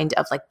 any kind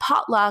of like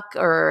potluck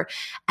or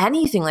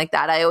anything like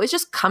that, I always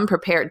just come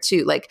prepared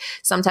too. Like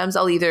sometimes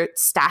I'll either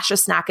stash a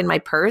snack in my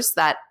purse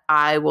that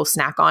I will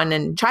snack on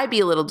and try to be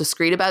a little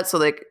discreet about so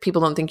like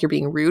people don't think you're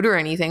being rude or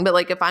anything. But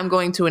like if I'm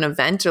going to an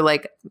event or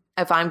like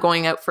if I'm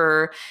going out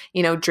for,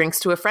 you know, drinks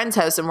to a friend's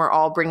house and we're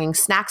all bringing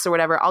snacks or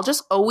whatever, I'll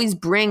just always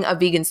bring a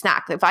vegan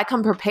snack. If I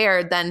come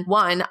prepared, then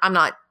one, I'm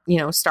not, you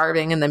know,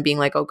 starving and then being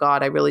like, oh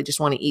God, I really just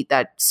want to eat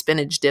that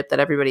spinach dip that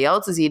everybody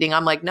else is eating.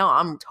 I'm like, no,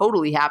 I'm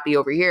totally happy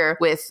over here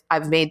with,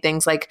 I've made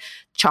things like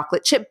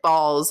chocolate chip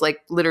balls, like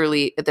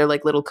literally they're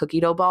like little cookie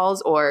dough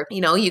balls, or, you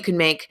know, you can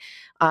make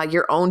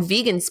your own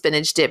vegan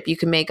spinach dip. You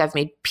can make, I've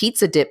made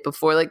pizza dip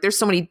before. Like there's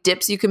so many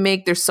dips you can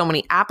make. There's so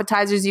many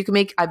appetizers you can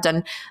make. I've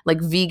done like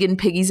vegan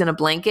piggies in a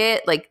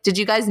blanket. Like, did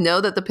you guys know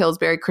that the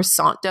Pillsbury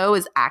croissant dough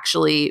is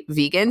actually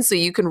vegan? So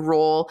you can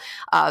roll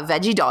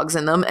veggie dogs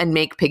in them and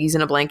make piggies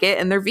in a blanket,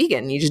 and they're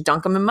vegan. You just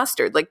dunk them in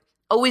mustard. Like,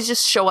 always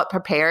just show up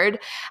prepared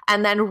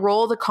and then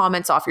roll the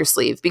comments off your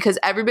sleeve, because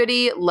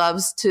everybody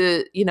loves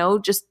to, you know,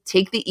 just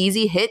take the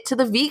easy hit to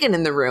the vegan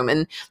in the room.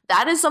 And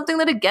that is something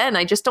that, again,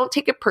 I just don't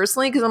take it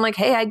personally, because I'm like,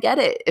 hey, I get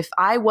it. If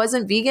I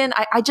wasn't vegan,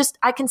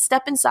 I can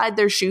step inside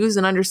their shoes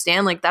and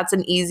understand like that's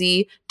an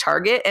easy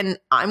target and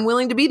I'm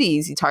willing to be the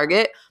easy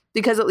target.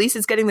 because at least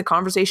it's getting the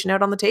conversation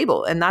out on the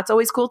table. And that's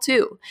always cool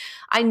too.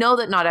 I know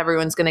that not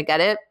everyone's going to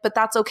get it, but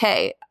that's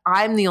okay.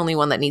 I'm the only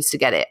one that needs to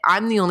get it.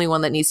 I'm the only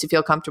one that needs to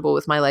feel comfortable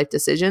with my life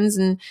decisions.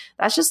 And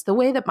that's just the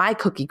way that my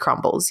cookie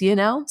crumbles, you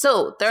know?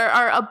 So there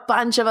are a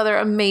bunch of other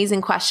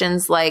amazing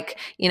questions like,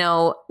 you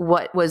know,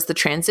 what was the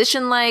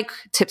transition like?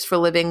 Tips for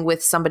living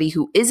with somebody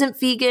who isn't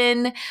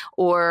vegan,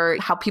 or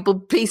how people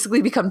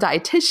basically become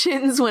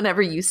dietitians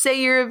whenever you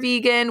say you're a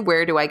vegan.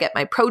 Where do I get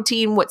my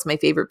protein? What's my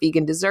favorite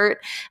vegan dessert?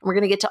 And we're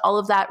going to get to all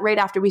of that right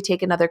after we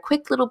take another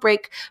quick little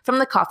break from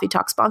the Coffee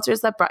Talk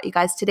sponsors that brought you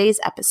guys today's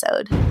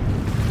episode.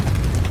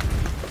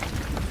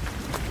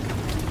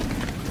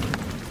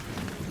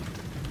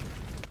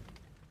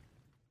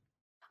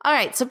 All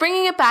right, so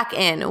bringing it back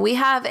in, we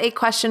have a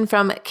question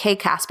from K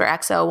Casper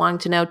XO wanting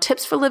to know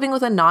tips for living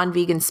with a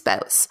non-vegan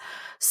spouse.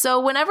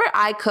 So whenever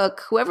I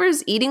cook,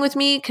 whoever's eating with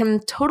me can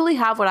totally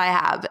have what I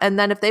have. And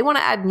then if they want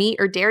to add meat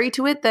or dairy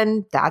to it,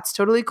 then that's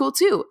totally cool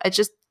too.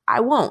 I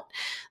won't.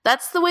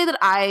 That's the way that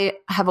I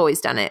have always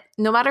done it.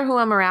 No matter who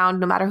I'm around,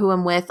 no matter who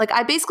I'm with, like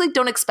I basically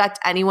don't expect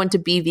anyone to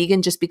be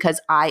vegan just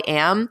because I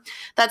am.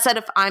 That said,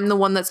 if I'm the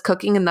one that's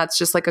cooking and that's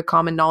just like a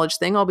common knowledge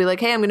thing, I'll be like,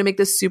 hey, I'm going to make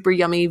this super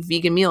yummy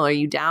vegan meal. Are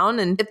you down?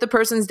 And if the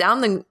person's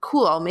down, then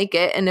cool, I'll make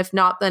it. And if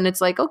not, then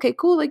it's like, okay,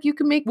 cool. Like you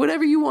can make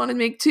whatever you want to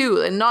make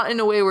too. And not in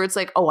a way where it's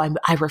like, oh,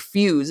 I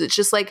refuse. It's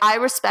just like, I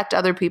respect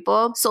other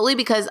people solely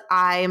because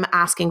I'm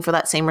asking for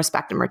that same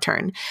respect in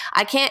return.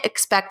 I can't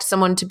expect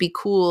someone to be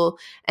cool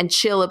and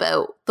chill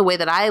about the way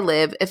that I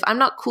live if I'm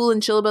not cool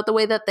and chill about the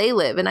way that they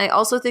live. And I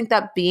also think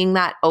that being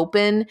that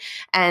open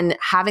and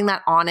having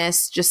that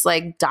honest, just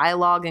like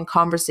dialogue and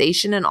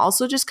conversation, and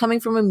also just coming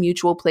from a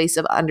mutual place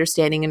of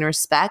understanding and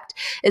respect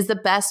is the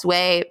best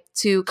way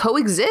to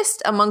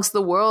coexist amongst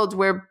the world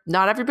where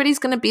not everybody's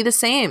going to be the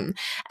same.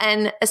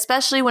 And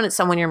especially when it's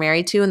someone you're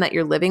married to and that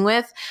you're living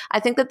with, I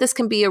think that this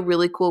can be a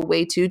really cool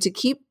way to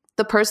keep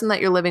the person that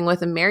you're living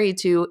with and married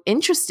to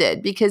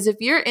interested. Because if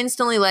you're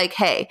instantly like,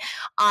 hey,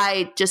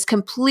 I just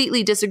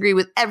completely disagree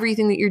with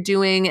everything that you're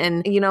doing,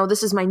 and you know,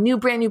 this is my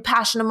brand new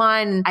passion of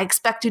mine, and I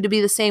expect you to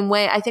be the same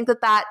way, I think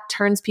that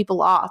turns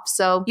people off.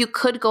 So you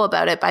could go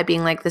about it by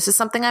being like, this is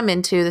something I'm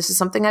into, this is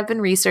something I've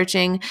been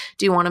researching,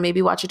 do you want to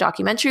maybe watch a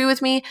documentary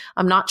with me?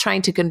 I'm not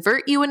trying to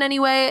convert you in any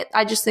way,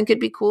 I just think it'd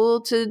be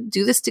cool to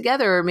do this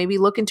together, or maybe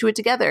look into it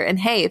together. And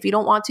hey, if you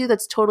don't want to,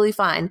 that's totally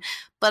fine.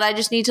 But I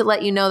just need to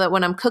let you know that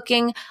when I'm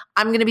cooking,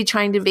 I'm going to be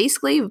trying to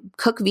basically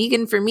cook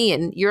vegan for me,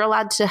 and you're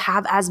allowed to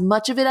have as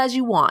much of it as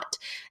you want.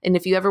 And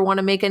if you ever want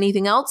to make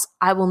anything else,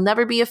 I will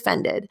never be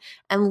offended.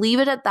 And leave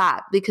it at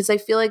that, because I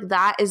feel like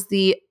that is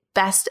the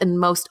best and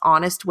most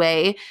honest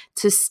way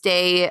to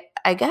stay,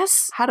 I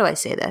guess, how do I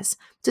say this?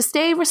 To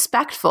stay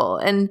respectful,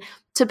 and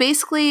to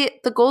basically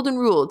the golden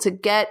rule, to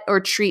get or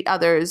treat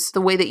others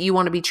the way that you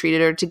want to be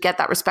treated, or to get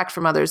that respect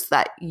from others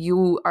that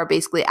you are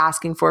basically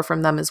asking for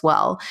from them as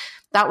well.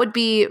 That would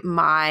be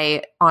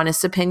my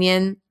honest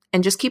opinion.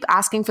 And just keep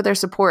asking for their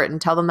support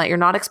and tell them that you're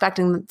not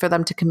expecting for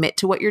them to commit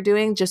to what you're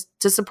doing, just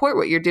to support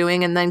what you're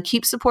doing, and then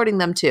keep supporting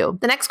them too.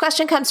 The next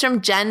question comes from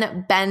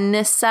Jen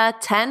Benissa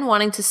 10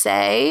 wanting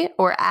to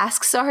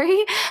ask,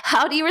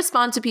 how do you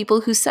respond to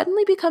people who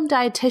suddenly become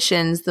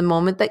dietitians the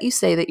moment that you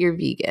say that you're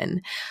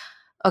vegan?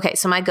 Okay,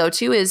 so my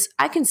go-to is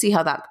I can see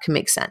how that can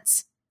make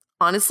sense.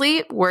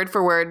 Honestly, word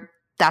for word,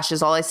 that's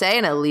just all I say,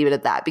 and I leave it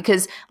at that.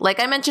 Because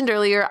like I mentioned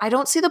earlier, I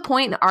don't see the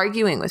point in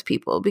arguing with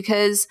people,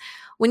 because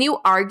when you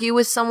argue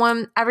with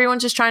someone,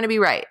 everyone's just trying to be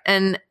right.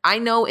 And I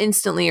know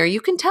instantly, or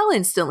you can tell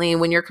instantly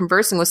when you're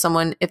conversing with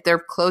someone, if they're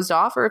closed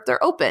off or if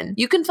they're open.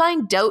 You can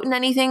find doubt in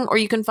anything, or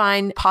you can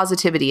find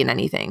positivity in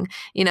anything.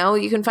 You know,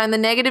 you can find the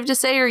negative to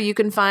say, or you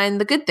can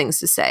find the good things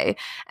to say.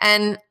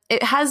 And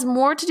it has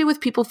more to do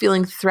with people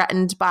feeling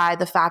threatened by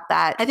the fact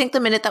that I think the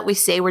minute that we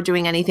say we're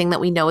doing anything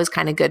that we know is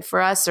kind of good for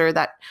us, or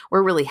that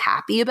we're really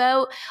happy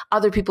about,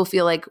 other people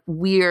feel like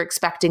we're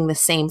expecting the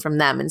same from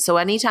them. And so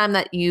anytime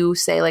that you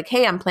say like,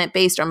 hey, I'm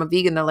plant-based or I'm a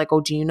vegan, they're like, oh,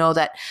 do you know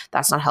that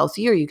that's not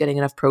healthy? Are you getting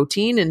enough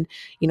protein? And,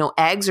 you know,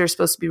 eggs are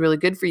supposed to be really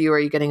good for you. Are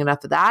you getting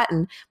enough of that?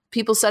 And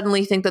people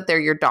suddenly think that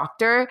they're your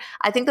doctor.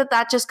 I think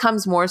that just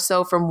comes more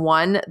so from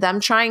them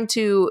trying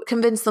to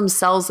convince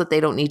themselves that they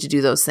don't need to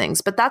do those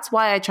things. But that's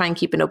why I try and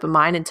keep an open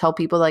mind and tell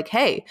people like,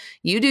 hey,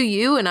 you do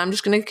you, and I'm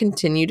just going to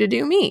continue to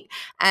do me.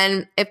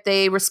 And if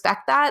they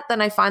respect that,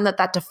 then I find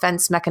that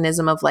defense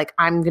mechanism of like,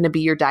 I'm going to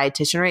be your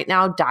dietitian right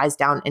now dies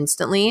down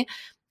instantly.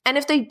 And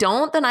if they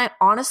don't, then I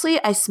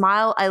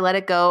smile, I let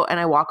it go, and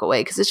I walk away,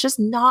 because it's just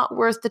not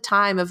worth the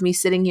time of me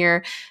sitting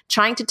here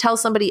trying to tell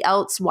somebody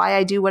else why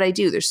I do what I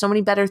do. There's so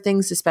many better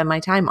things to spend my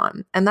time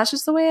on. And that's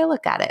just the way I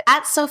look at it.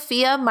 At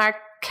Sophia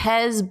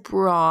Marquez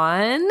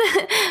Braun,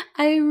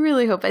 I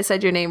really hope I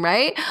said your name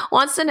right,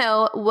 wants to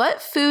know,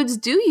 what foods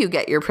do you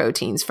get your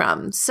proteins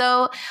from?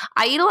 So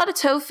I eat a lot of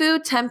tofu,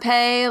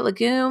 tempeh,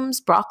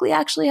 legumes. Broccoli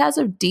actually has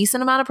a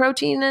decent amount of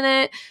protein in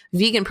it,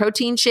 vegan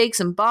protein shakes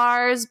and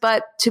bars.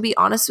 But to be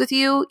honest with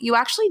you, you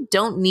actually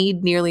don't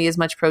need nearly as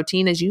much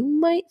protein as you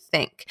might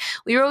think.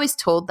 We were always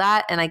told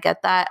that, and I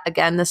get that.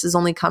 Again, this has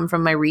only come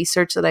from my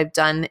research that I've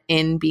done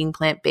in being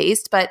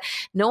plant-based, but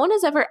no one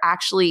has ever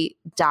actually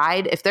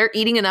died if they're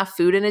eating enough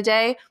food in a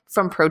day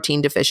from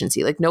protein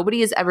deficiency. Like,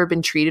 nobody has ever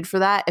been treated for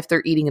that if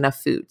they're eating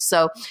enough food.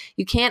 So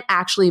you can't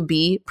actually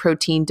be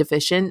protein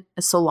deficient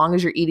so long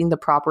as you're eating the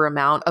proper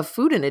amount of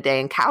food in a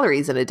day and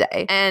calories in a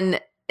day.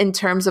 And in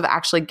terms of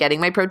actually getting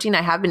my protein,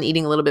 I have been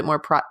eating a little bit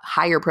more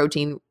higher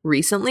protein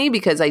recently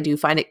because I do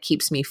find it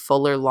keeps me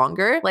fuller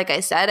longer. Like I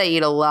said, I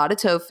eat a lot of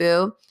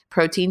tofu.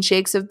 Protein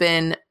shakes have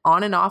been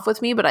on and off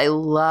with me, but I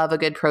love a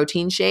good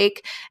protein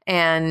shake.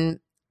 And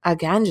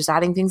again, just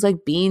adding things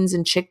like beans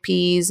and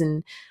chickpeas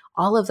and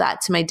all of that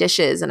to my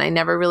dishes. And I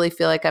never really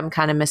feel like I'm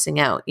kind of missing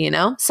out, you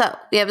know? So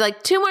we have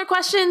like 2 more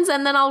questions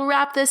and then I'll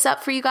wrap this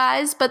up for you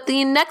guys. But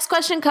the next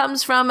question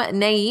comes from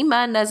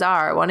Naima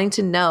Nazar, wanting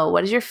to know,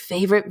 what is your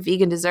favorite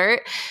vegan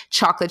dessert?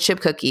 Chocolate chip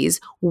cookies,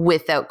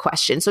 without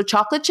question. So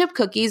chocolate chip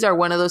cookies are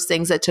one of those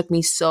things that took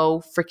me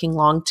so freaking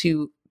long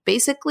to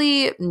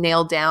basically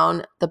nail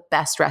down the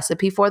best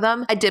recipe for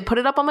them. I did put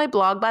it up on my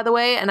blog, by the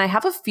way, and I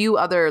have a few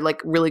other like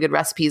really good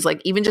recipes,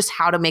 like even just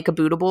how to make a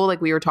bootable,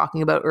 like we were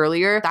talking about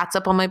earlier. That's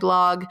up on my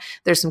blog.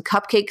 There's some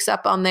cupcakes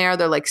up on there.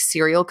 They're like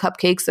cereal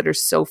cupcakes that are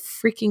so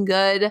freaking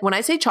good. When I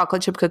say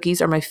chocolate chip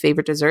cookies are my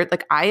favorite dessert,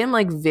 like I am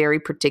like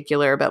very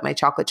particular about my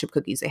chocolate chip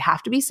cookies. They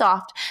have to be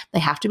soft. They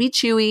have to be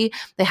chewy.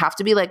 They have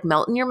to be like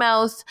melt in your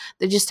mouth.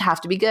 They just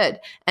have to be good.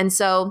 And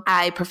so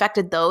I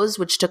perfected those,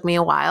 which took me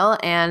a while,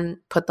 and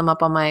put them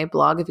up on my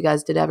blog if you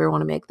guys did ever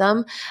want to make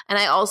them. And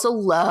I also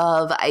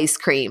love ice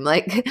cream.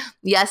 Like,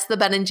 yes, the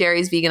Ben &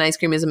 Jerry's vegan ice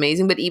cream is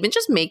amazing, but even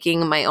just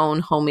making my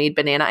own homemade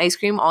banana ice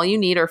cream, all you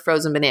need are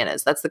frozen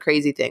bananas. That's the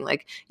crazy thing.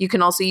 Like, you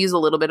can also use a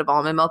little bit of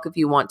almond milk if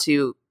you want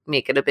to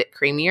make it a bit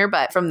creamier,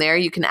 but from there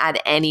you can add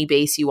any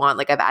base you want.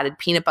 Like, I've added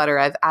peanut butter,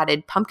 I've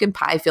added pumpkin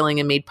pie filling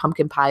and made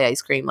pumpkin pie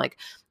ice cream. Like,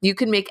 you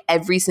can make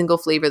every single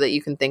flavor that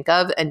you can think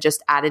of and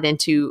just add it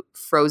into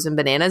frozen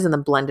bananas and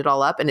then blend it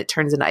all up and it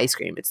turns into ice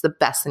cream. It's the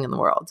best thing in the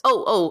world.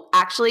 Oh,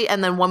 actually,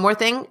 and then one more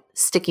thing,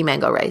 sticky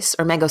mango rice,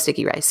 or mango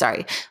sticky rice,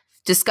 sorry.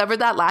 Discovered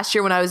that last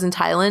year when I was in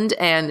Thailand,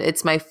 and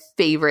it's my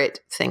favorite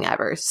thing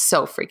ever.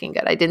 So freaking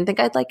good. I didn't think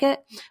I'd like it,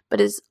 but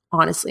it's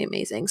honestly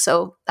amazing.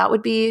 So that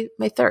would be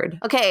my third.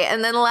 Okay,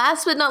 and then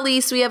last but not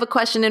least, we have a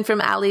question in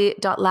from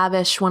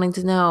Ali.Lavish wanting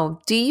to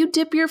know, do you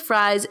dip your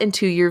fries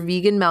into your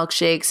vegan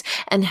milkshakes?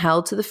 And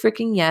hell to the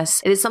freaking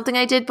yes. It is something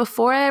I did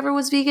before I ever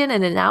was vegan,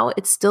 and now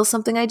it's still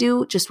something I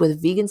do, just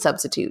with vegan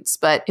substitutes.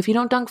 But if you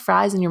don't dunk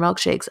fries in your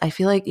milkshakes, I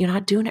feel like you're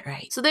not doing it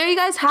right. So there you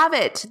guys have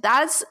it.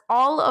 That's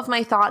all of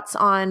my thoughts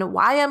on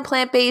why I'm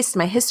plant-based,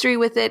 my history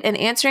with it, and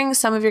answering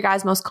some of your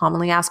guys' most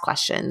commonly asked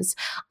questions.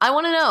 I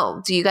want to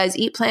know, do you guys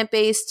eat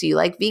plant-based? Do you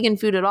like vegan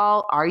food at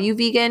all? Are you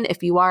vegan?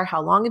 If you are,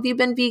 how long have you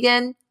been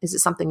vegan? Is it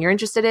something you're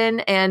interested in?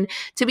 And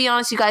to be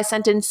honest, you guys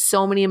sent in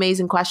so many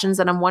amazing questions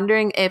that I'm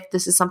wondering if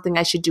this is something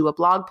I should do a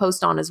blog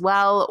post on as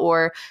well,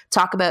 or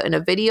talk about in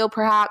a video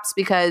perhaps,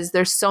 because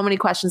there's so many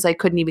questions I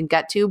couldn't even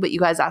get to, but you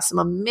guys asked some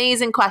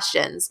amazing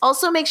questions.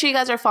 Also, make sure you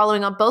guys are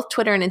following on both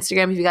Twitter and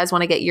Instagram if you guys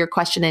want to get your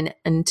question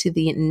into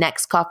the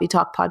next Coffee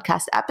Talk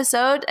podcast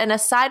episode. And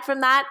aside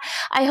from that,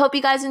 I hope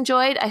you guys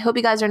enjoyed. I hope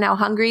you guys are now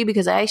hungry,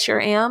 because I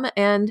sure am.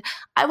 And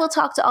I will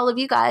talk to all of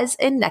you guys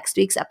in next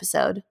week's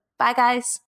episode. Bye, guys.